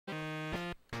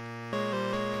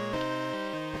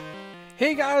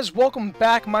Hey guys, welcome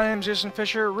back. My name is Jason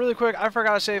Fisher. Really quick, I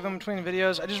forgot to save in between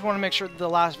videos. I just want to make sure that the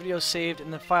last video saved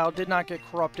and the file did not get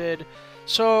corrupted.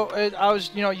 So I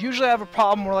was, usually I have a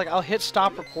problem where like I'll hit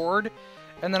stop record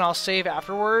and then I'll save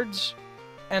afterwards,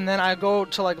 and then I go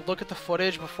to like look at the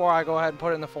footage before I go ahead and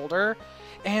put it in the folder,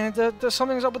 and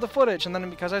something's up with the footage, and then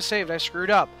because I saved, I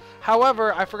screwed up.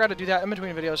 However, I forgot to do that in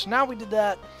between videos. So now we did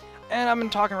that, and I've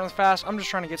been talking really fast. I'm just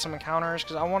trying to get some encounters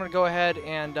because I want to go ahead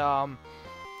and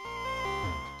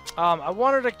I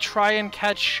wanted to try and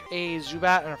catch a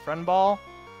Zubat and a Friend Ball,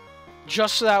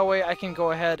 just so that way I can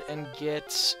go ahead and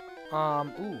get,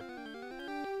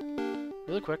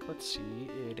 really quick, let's see,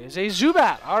 it is a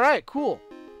Zubat! Alright, cool.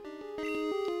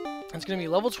 It's gonna be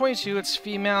level 22, it's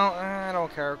female, I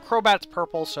don't care. Crobat's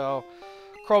purple, so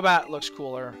Crobat looks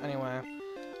cooler, anyway.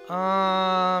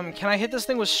 Can I hit this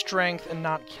thing with strength and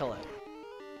not kill it?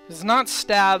 It's not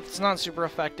stab, it's not super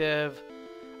effective.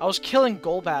 I was killing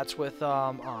Golbats with,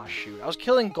 aw, shoot. I was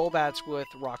killing Golbats with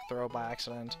Rock Throw by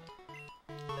accident.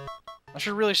 I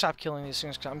should really stop killing these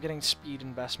things because I'm getting speed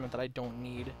investment that I don't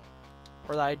need.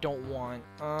 Or that I don't want.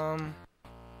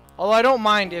 Although I don't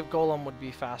mind if Golem would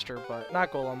be faster, but...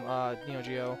 Not Golem, Neo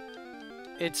Geo.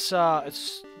 It's,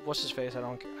 what's his face? I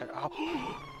don't care.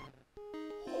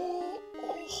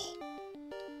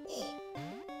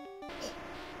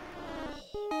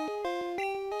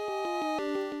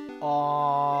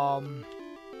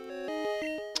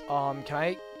 Can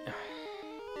I...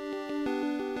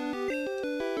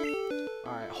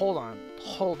 Alright, hold on.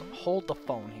 Hold the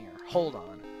phone here. Hold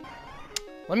on.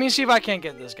 Let me see if I can't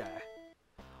get this guy.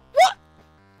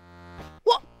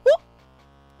 What? What?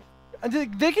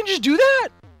 They can just do that?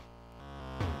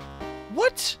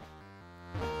 What?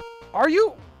 Are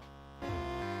you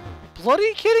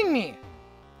bloody kidding me?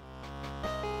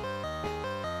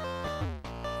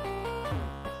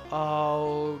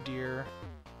 Oh dear.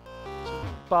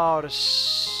 About a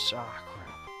crap.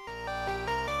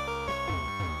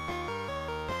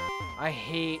 I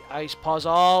hate ice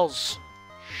puzzles.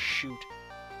 Shoot.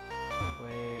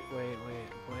 Wait.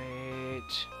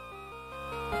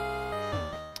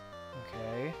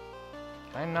 Okay.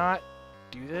 Can I not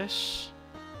do this?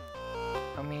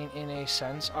 I mean, in a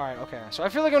sense. Alright, okay. So I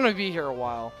feel like I'm gonna be here a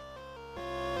while.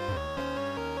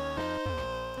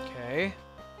 Okay.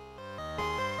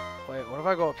 Wait, what if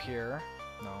I go up here?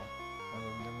 No.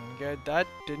 That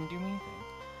didn't do me anything.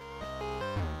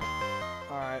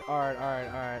 Alright.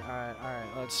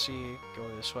 Let's see. Go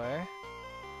this way.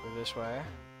 Go this way.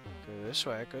 Go this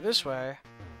way. Go this way.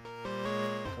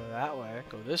 Go that way.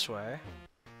 Go this way.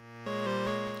 Go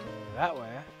that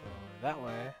way. Go that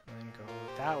way. And then go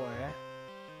that way.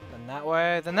 Then that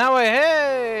way. Then that way.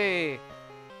 Hey!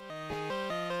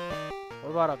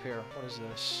 What about up here? What is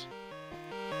this?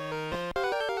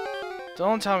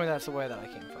 Don't tell me that's the way that I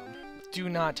came from. Do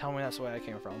not tell me that's the way I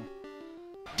came from.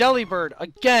 Delibird,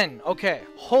 again! Okay,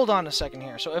 hold on a second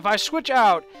here. So if I switch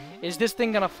out, is this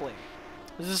thing gonna flee?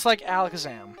 Is this like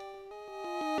Alakazam?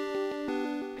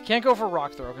 I can't go for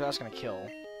Rock Throw, because that's gonna kill.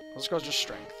 Let's go just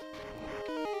Strength.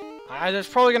 That's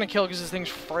probably gonna kill, because this thing's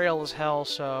frail as hell,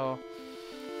 so...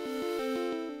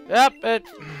 Yep, it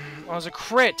was a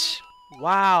crit!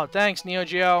 Wow, thanks, Neo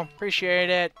Geo. Appreciate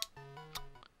it.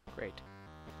 Great.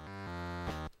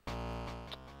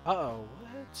 Uh-oh,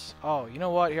 what? Oh, you know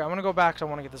what? Here, I'm gonna go back because I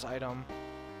want to get this item.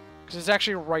 Because it's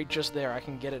actually right just there. I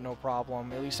can get it no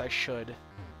problem. At least I should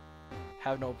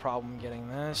have no problem getting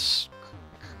this.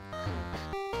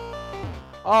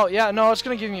 Oh, yeah, no, it's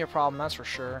gonna give me a problem, that's for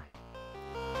sure.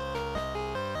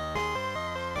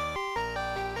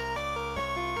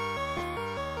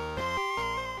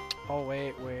 Oh,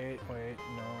 wait,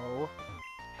 no.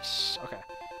 Yes, okay.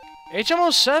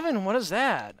 HMO7, what is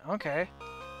that? Okay.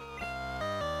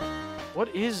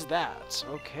 What is that?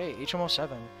 Okay,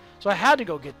 HMO7. So I had to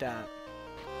go get that.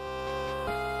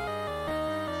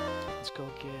 Let's go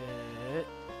get...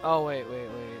 Oh, wait.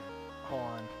 Hold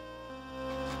on.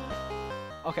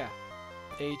 Okay.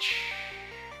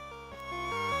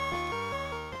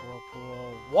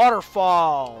 Whirlpool.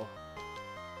 Waterfall!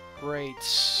 Great.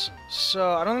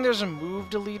 So, I don't think there's a move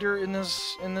deleter in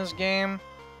this game.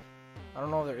 I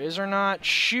don't know if there is or not.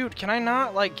 Shoot, can I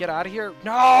not, like, get out of here?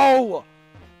 No!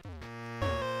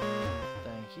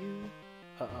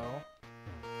 Uh-oh.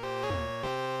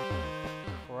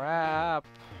 Crap.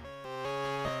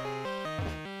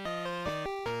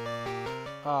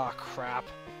 Oh, crap.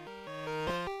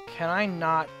 Can I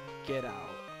not get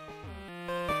out?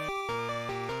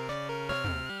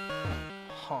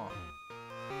 Huh.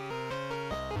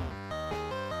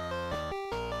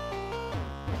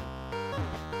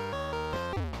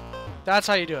 That's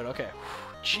how you do it. Okay.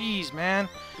 Jeez, man.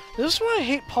 This is why I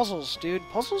hate puzzles, dude.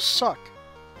 Puzzles suck.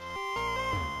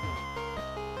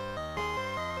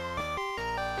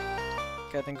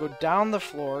 Okay, then go down the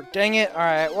floor. Dang it.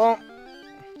 Alright, well.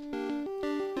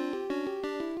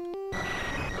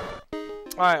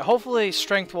 Alright, hopefully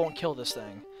strength won't kill this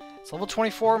thing. It's level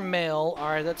 24 male.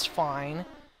 Alright, that's fine.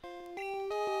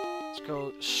 Let's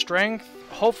go strength.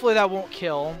 Hopefully that won't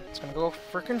kill. It's gonna go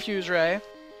for Confuse Ray.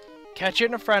 Catch it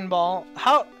in a friend ball.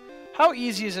 How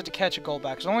easy is it to catch a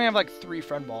Golbat? Because I only have like 3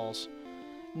 friend balls.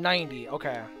 90,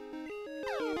 okay.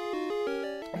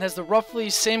 And has the roughly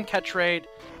same catch rate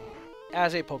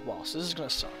as a Pokeball, so this is gonna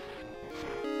suck.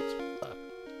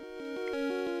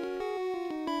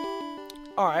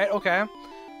 Alright, okay.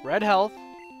 Red health.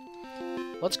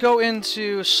 Let's go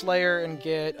into Slayer and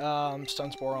get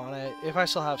Stun Spore on it. If I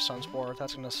still have Stun Spore,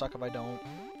 that's gonna suck if I don't.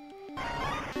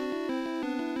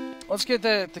 Let's get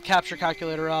the capture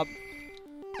calculator up.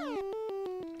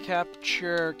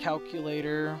 Capture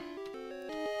calculator.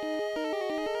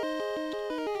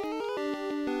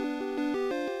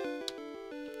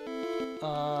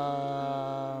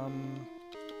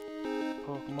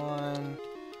 Pokemon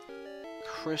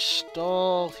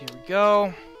Crystal. Here we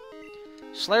go.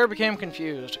 Slayer became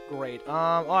confused. Great.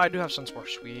 Oh, I do have Sunspore.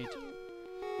 Sweet.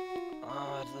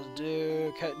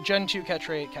 Gen 2 catch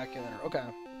rate calculator. Okay.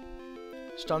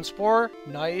 Stun Spore.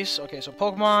 Nice. Okay, so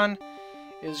Pokemon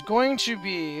is going to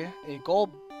be a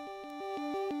Golbat.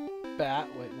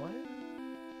 Wait, what?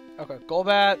 Okay,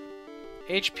 Golbat.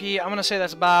 HP, I'm going to say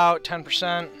that's about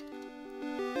 10%.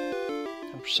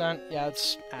 10%. Yeah,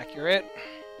 it's accurate.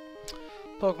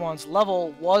 Pokemon's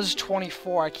level was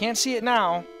 24. I can't see it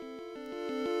now.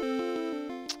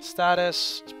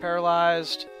 Status is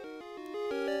paralyzed.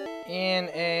 In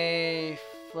a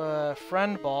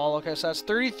friend ball. Okay, so that's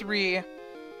 33.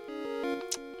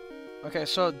 Okay,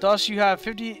 so thus you have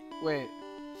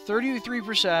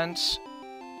 33%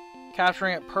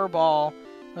 capturing it per ball.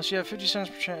 Thus you have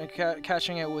 57%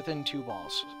 catching it within 2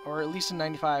 balls. Or at least a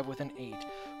 95 within 8.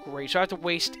 Great, so I have to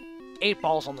waste 8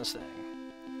 balls on this thing.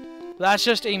 That's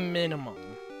just a minimum.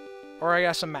 Or I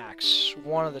guess a max.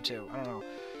 One of the two. I don't know.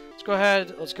 Let's go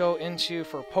ahead. Let's go into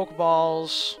for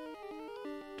Pokeballs.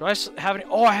 Do I have any?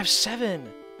 Oh, I have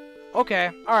 7. Okay.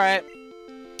 Alright.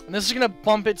 And this is going to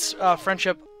bump its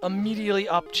friendship immediately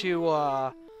up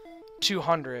to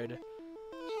 200.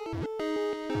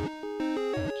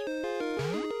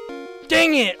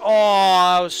 Dang it! Oh,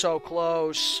 I was so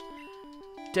close.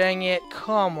 Dang it.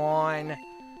 Come on.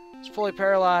 It's fully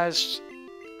paralyzed.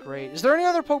 Great. Is there any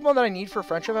other Pokemon that I need for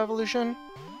Friendship Evolution?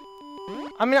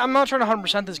 I mean, I'm not trying to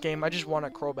 100% this game. I just want a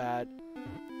Crobat.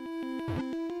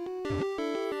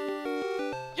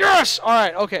 Yes!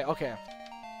 Alright, okay, okay.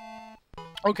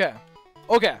 Okay.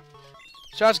 Okay.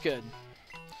 So that's good.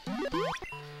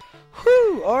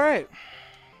 Whew, alright.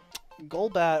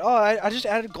 Golbat. Oh, I just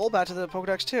added Golbat to the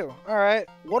Pokedex too. Alright.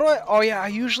 What do I... Oh yeah, I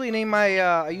usually name my,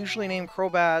 I usually name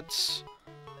Crobats...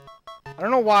 I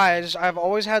don't know why, I've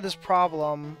always had this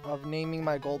problem of naming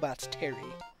my Golbats Terry.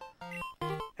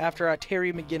 After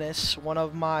Terry McGinnis, one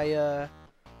of my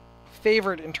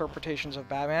favorite interpretations of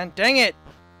Batman. Dang it!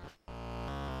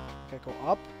 Okay, go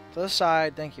up to the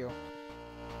side. Thank you.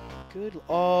 Good.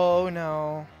 Oh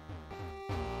no.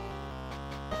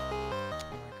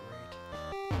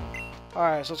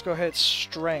 Alright, so let's go hit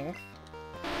Strength.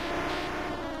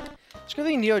 It's a good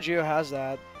thing Neo Geo has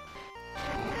that.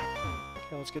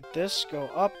 Okay, let's get this. Go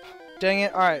up. Dang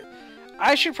it. Alright.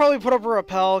 I should probably put up a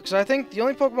Repel, because I think the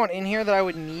only Pokemon in here that I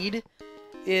would need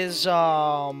is,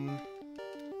 probably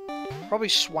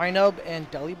Swinub and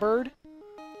Delibird.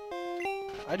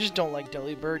 I just don't like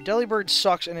Delibird. Delibird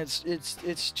sucks, and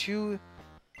it's too...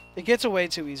 It gets away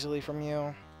too easily from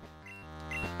you.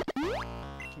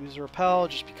 Use a Repel,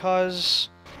 just because...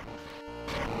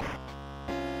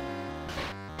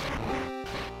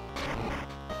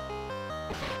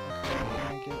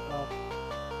 Okay, get up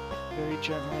very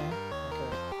gently.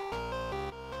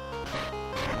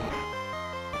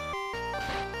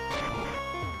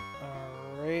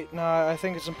 Alright, no, I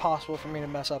think it's impossible for me to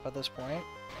mess up at this point.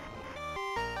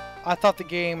 I thought the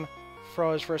game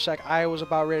froze for a sec. I was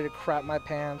about ready to crap my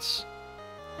pants.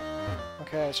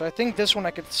 Okay, so I think this one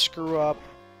I could screw up.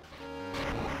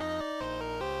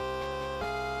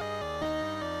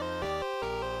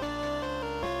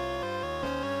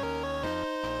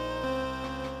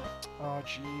 Oh,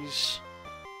 jeez.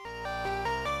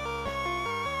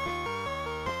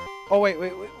 Oh, wait.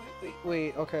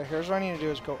 Okay, here's what I need to do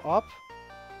is go up,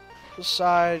 to the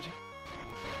side,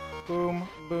 boom,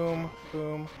 boom,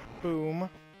 boom, boom,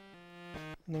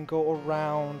 and then go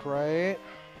around, right?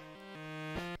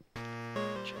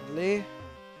 Gently.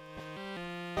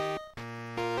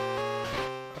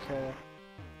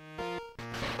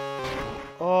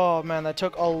 Oh man, that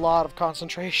took a lot of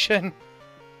concentration.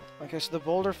 Okay, so the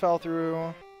boulder fell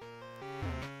through.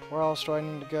 Where else do I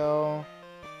need to go?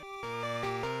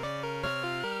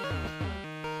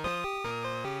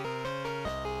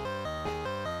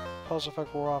 Pulse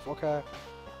effect wore off. Okay.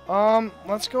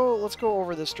 Let's go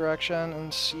over this direction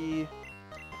and see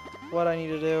what I need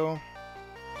to do.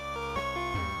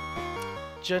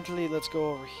 Gently, let's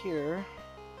go over here.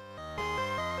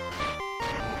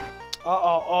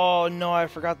 Uh-oh, oh no, I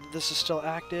forgot that this is still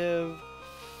active.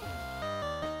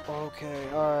 Okay,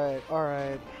 alright,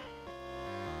 alright.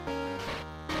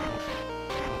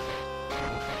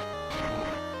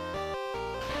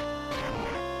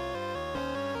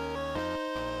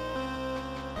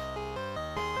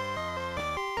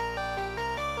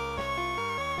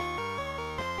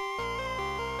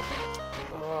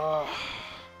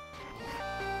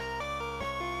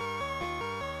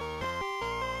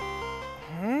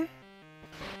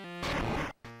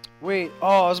 Wait,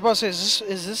 oh, I was about to say,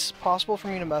 is this possible for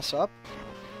me to mess up?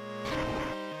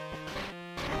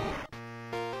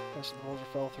 Yes, the boulder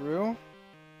fell through.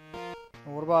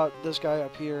 And what about this guy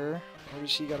up here? Where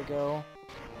does he gotta go?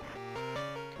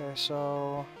 Okay,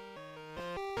 so...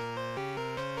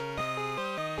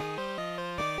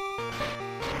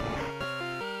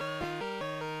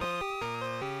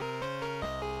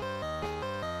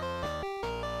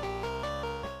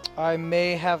 I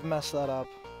may have messed that up.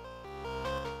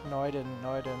 No, I didn't.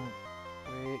 No, I didn't.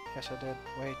 Wait, yes I did.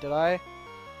 Wait, did I?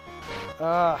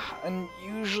 And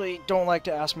usually don't like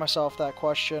to ask myself that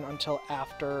question until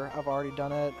after I've already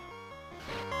done it.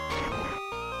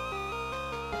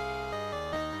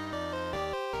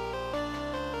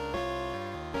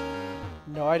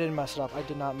 No, I didn't mess it up. I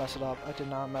did not mess it up. I did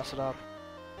not mess it up.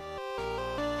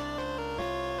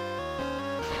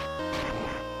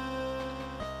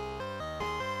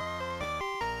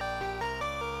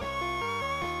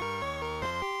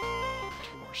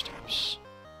 Steps.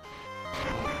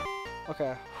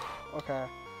 Okay. Okay.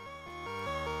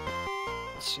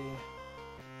 Let's see.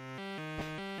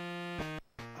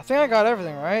 I think I got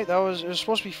everything, right? It was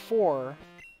supposed to be 4.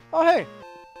 Oh, hey!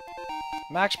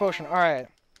 Max potion. Alright.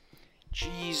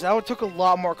 Jeez, that took a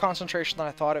lot more concentration than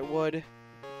I thought it would.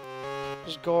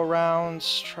 Just go around,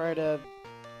 try to...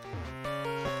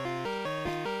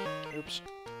 Oops.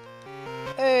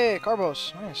 Hey,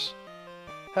 Carbos. Nice.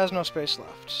 Has no space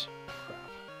left.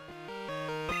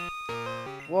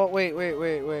 Well, wait.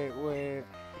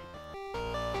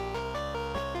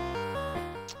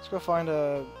 Let's go find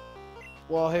a...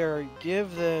 Well, here,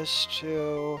 give this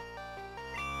to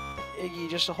Iggy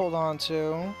just to hold on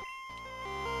to.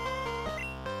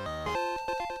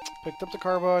 Picked up the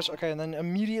Carbos. Okay, and then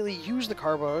immediately use the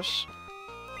Carbos.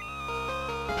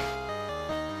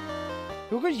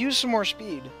 Who could use some more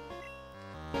speed?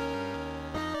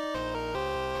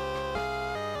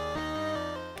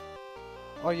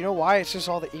 Oh, you know why? It's just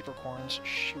all the apricorns.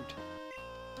 Shoot.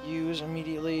 Use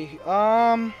immediately.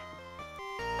 I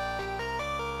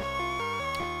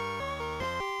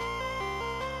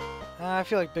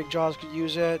feel like Big Jaws could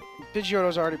use it.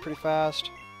 Pidgeotto's already pretty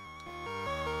fast.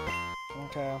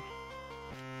 Okay.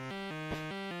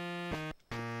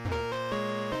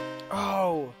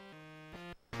 Oh!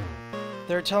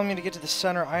 They're telling me to get to the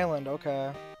center island.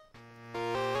 Okay.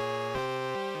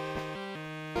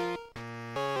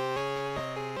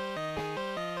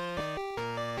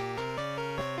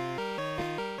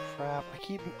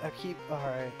 I keep,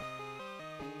 alright.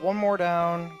 One more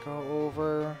down, go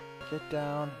over, get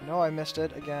down. No, I missed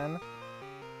it again.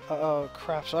 Uh-oh,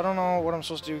 crap, so I don't know what I'm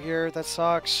supposed to do here. That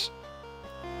sucks.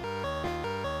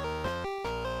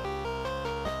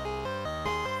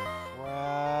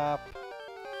 Crap.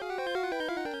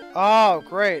 Oh,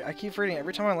 great. I keep forgetting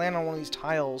every time I land on one of these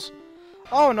tiles.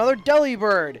 Oh, another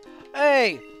Delibird!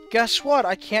 Hey, guess what?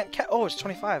 I can't catch... Oh, it's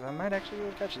 25. I might actually be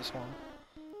able to catch this one.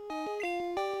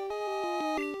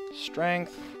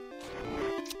 Strength.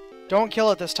 Don't kill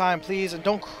it this time, please, and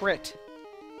don't crit.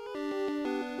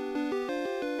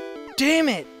 Damn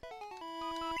it!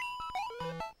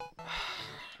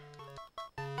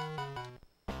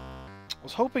 I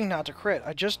was hoping not to crit.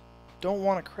 I just don't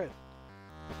want to crit.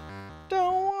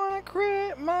 Don't want to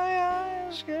crit my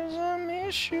eyes, 'cause I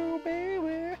miss you,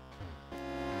 baby.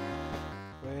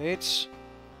 Wait.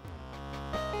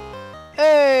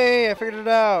 Hey! I figured it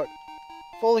out.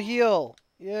 Full heal.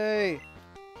 Yay!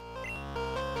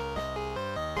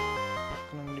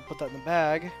 I'm gonna put that in the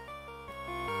bag.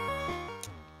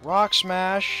 Rock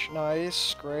Smash.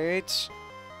 Nice. Great.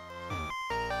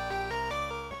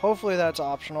 Hopefully that's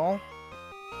optional.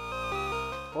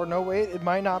 Or no, wait. It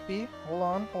might not be. Hold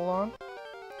on. Hold on.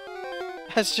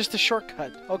 That's just a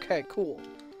shortcut. Okay, cool.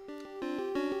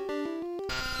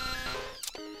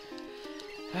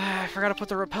 I forgot to put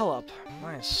the rappel up.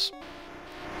 Nice.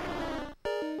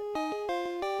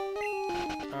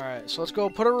 Alright, so let's go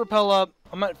put a rappel up.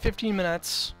 I'm at 15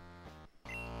 minutes.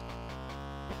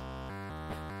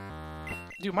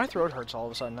 Dude, my throat hurts all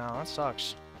of a sudden now. That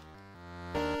sucks.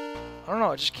 I don't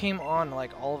know, it just came on,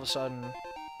 like, all of a sudden.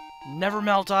 Never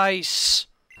melt ice!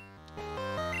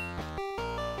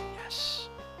 Yes.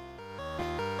 I'm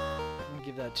gonna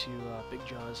give that to Big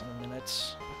Jaws in a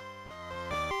minute.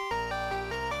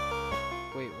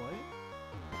 Wait, what?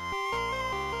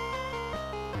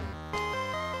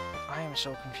 I am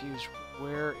so confused.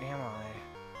 Where am I?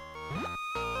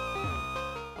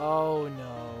 Oh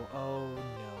no, oh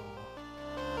no.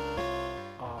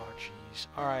 Oh jeez.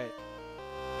 Alright.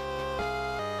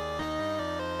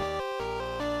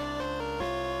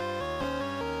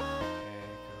 Okay,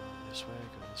 go this way,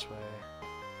 go this way.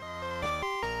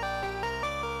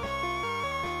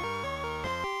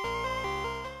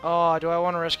 Oh, do I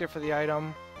want to risk it for the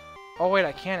item? Oh wait,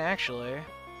 I can't actually.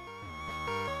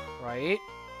 Right?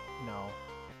 No.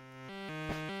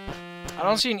 I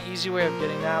don't see an easy way of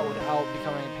getting that without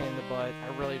becoming a pain in the butt. I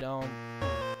really don't.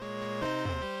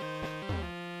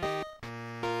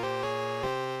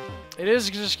 It is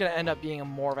just going to end up being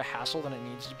more of a hassle than it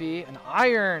needs to be. An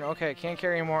iron! Okay, can't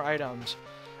carry any more items.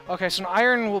 Okay, so an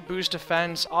iron will boost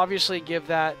defense. Obviously give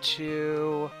that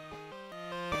to...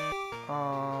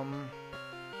 a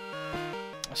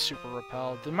super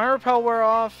repel. Did my repel wear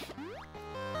off?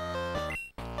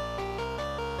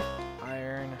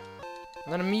 Iron.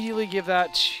 And then immediately give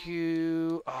that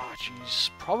to... oh, jeez.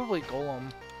 Probably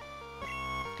Golem.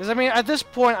 Because, I mean, at this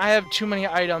point, I have too many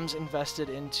items invested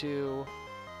into...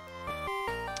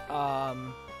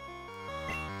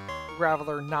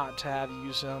 Graveler not to have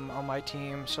use him on my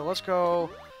team. So let's go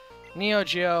Neo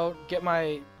Geo, get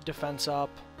my defense up.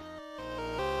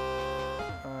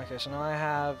 Okay, so now I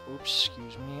have, oops,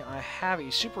 excuse me, I have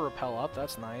a super repel up,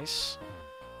 that's nice.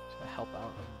 It's gonna help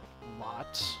out a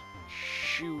lot.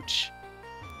 Shoot.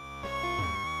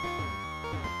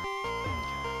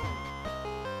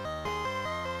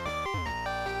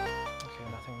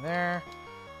 Okay, nothing there.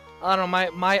 I don't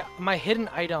know, my hidden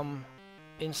item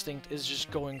instinct is just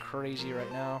going crazy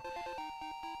right now.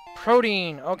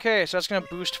 Protein! Okay, so that's gonna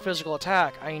boost physical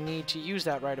attack. I need to use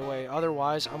that right away,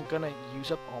 otherwise I'm gonna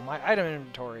use up all my item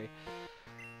inventory.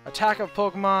 Attack of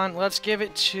Pokemon, let's give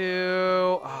it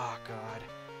to... oh god.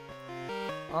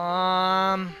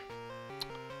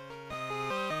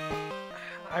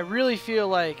 I really feel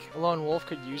like Lone Wolf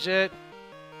could use it.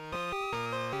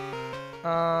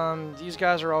 These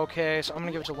guys are okay, so I'm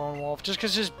gonna give it to Lone Wolf, just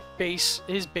because his base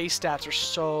stats are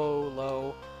so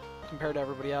low compared to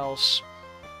everybody else.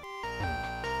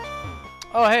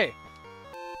 Oh, hey!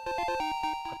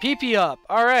 A PP up!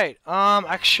 Alright,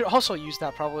 I should also use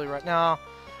that probably right now.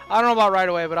 I don't know about right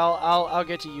away, but I'll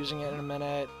get to using it in a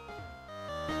minute.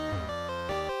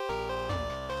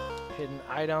 Hidden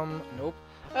item, nope.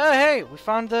 Hey, we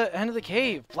found the end of the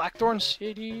cave! Blackthorn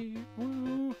City!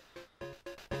 Woo!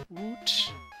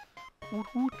 Woot. Woot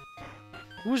woot.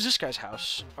 Who's this guy's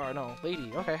house? Oh, no,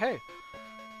 lady. Okay, hey.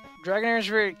 Dragonair is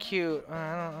very cute.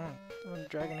 I don't know.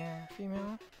 Dragonair,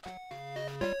 female?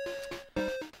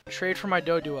 Trade for my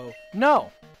Doduo.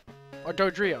 No! Or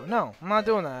Dodrio. No, I'm not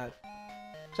doing that.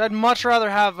 So I'd much rather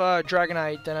have a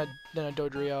Dragonite than a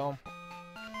Dodrio.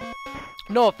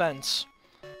 No offense.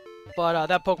 But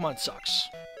that Pokemon sucks.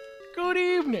 Good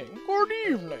evening. Good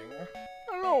evening.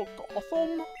 Hello,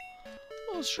 Gotham.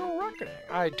 What's your reckoning?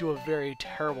 I do a very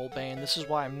terrible Bane. This is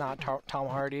why I'm not Tom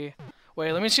Hardy.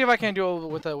 Wait, let me see if I can do it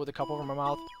with a cup over my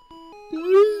mouth.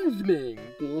 Good evening,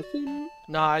 Gotham.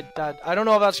 No, I don't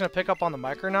know if that's gonna pick up on the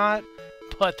mic or not,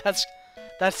 but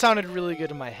that sounded really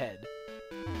good in my head.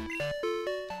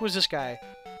 Who's this guy?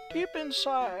 Deep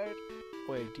inside.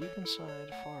 Wait, deep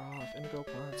inside, far off, Indigo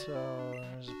Plateau.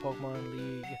 There's a Pokemon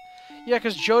League. Yeah,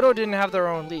 because Johto didn't have their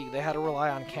own league. They had to rely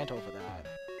on Kanto for that.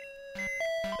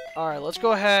 Alright, let's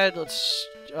go ahead. Let's,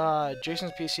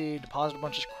 Jason's PC, deposit a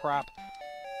bunch of crap.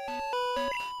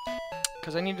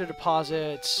 Because I need to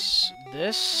deposit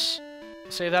this.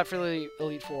 Save that for the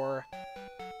Elite Four.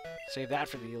 Save that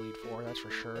for the Elite Four, that's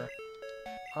for sure.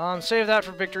 Save that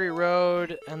for Victory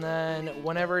Road, and then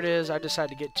whenever it is I decide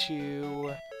to get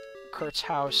to Kurt's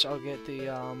house, I'll get the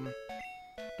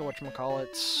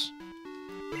whatchamacallits.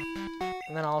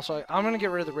 And then also, I'm gonna get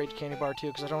rid of the Rage Candy Bar too,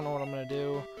 because I don't know what I'm gonna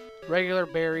do. Regular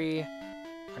berry,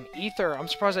 an ether. I'm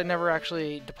surprised I never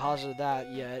actually deposited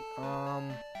that yet.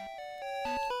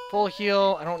 Full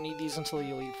heal. I don't need these until the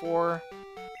Elite Four.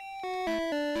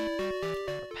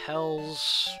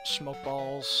 Repels, smoke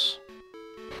balls.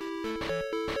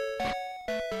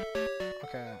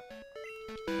 Okay.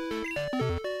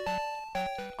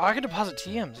 Oh, I can deposit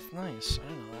TMs. That's nice. I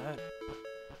didn't know that.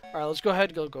 Alright, let's go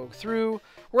ahead and go through.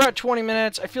 We're at 20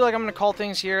 minutes. I feel like I'm going to call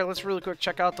things here. Let's really quick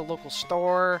check out the local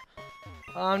store.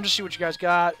 Just see what you guys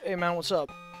got. Hey, man, what's up?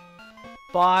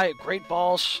 Buy great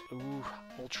balls. Ooh,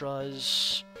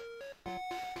 ultras.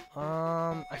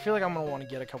 I feel like I'm going to want to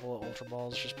get a couple of ultra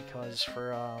balls just because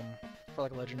for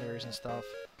like legendaries and stuff.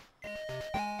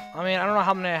 I mean, I don't know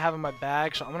how many I have in my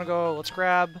bag, so I'm going to go, let's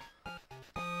grab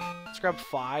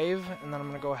 5, and then I'm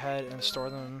going to go ahead and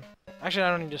store them. Actually, I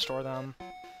don't need to store them.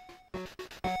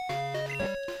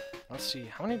 Let's see,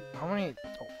 how many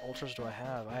ultras do I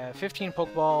have? I have 15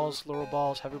 Pokeballs, Lure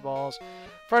Balls, Heavy Balls,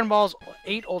 Friend Balls,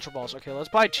 8 Ultra Balls. Okay, let's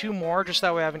buy 2 more, just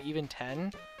that way I have an even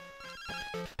 10.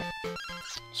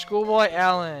 Schoolboy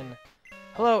Alan.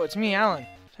 Hello, it's me, Alan.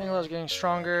 Tangle is getting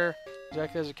stronger.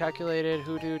 Exactly as I calculated.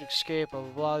 Hoodoo to escape, blah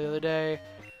blah blah the other day.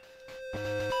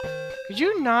 Could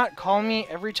you not call me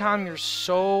every time? You're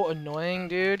so annoying,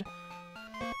 dude.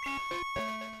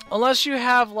 Unless you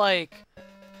have, like...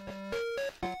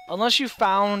 Unless you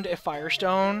found a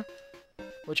Firestone,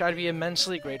 which I'd be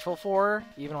immensely grateful for,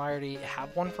 even though I already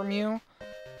have one from you.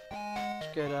 Let's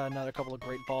get another couple of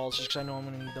Great Balls, just because I know I'm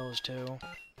going to need those too.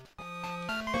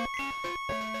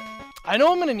 I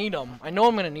know I'm going to need them. I know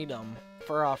I'm going to need them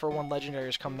for when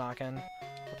Legendaries come knocking.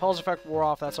 The Pulse Effect wore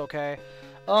off, that's okay.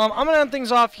 I'm going to end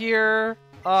things off here.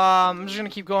 I'm just going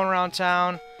to keep going around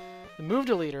town. The move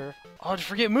deleter. Oh, to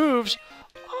forget moves.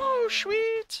 Oh,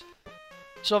 sweet.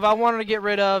 So if I wanted to get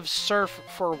rid of Surf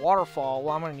for Waterfall,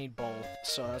 well, I'm going to need both.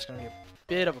 So that's going to be a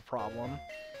bit of a problem.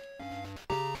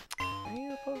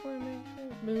 Any Pokemon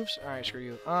moves? Alright, screw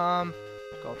you. Go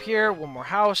up here, one more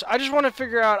house. I just want to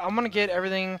figure out, I'm going to get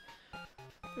everything.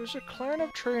 There's a clan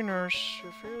of trainers.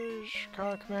 Fish,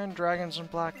 command dragons and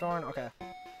Blackthorn. Okay.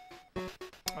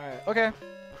 Alright, okay.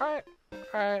 Alright.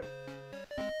 Alright.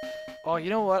 Oh, you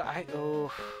know what?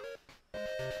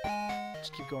 Let's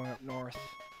keep going up north.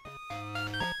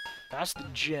 That's the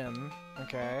gym.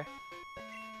 Okay.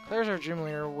 Claire's our gym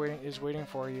leader is waiting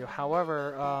for you.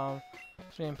 However,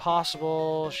 it's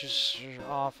impossible. She's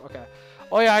off. Okay.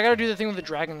 Oh yeah, I gotta do the thing with the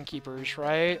Dragon Keepers,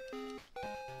 right?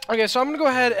 Okay, so I'm gonna go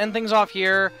ahead and end things off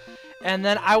here, and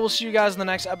then I will see you guys in the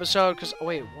next episode. Cause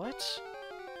wait, what?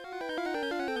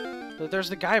 There's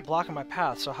the guy blocking my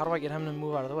path. So how do I get him to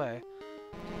move out of the way?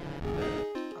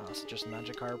 Oh, it's just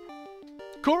Magikarp.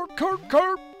 Carp!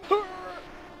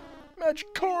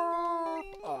 Magikarp!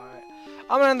 Alright.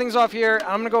 I'm gonna end things off here.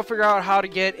 I'm gonna go figure out how to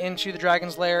get into the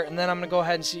Dragon's Lair, and then I'm gonna go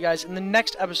ahead and see you guys in the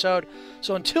next episode.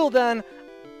 So until then,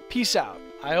 peace out.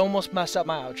 I almost messed up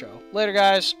my outro. Later,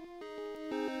 guys.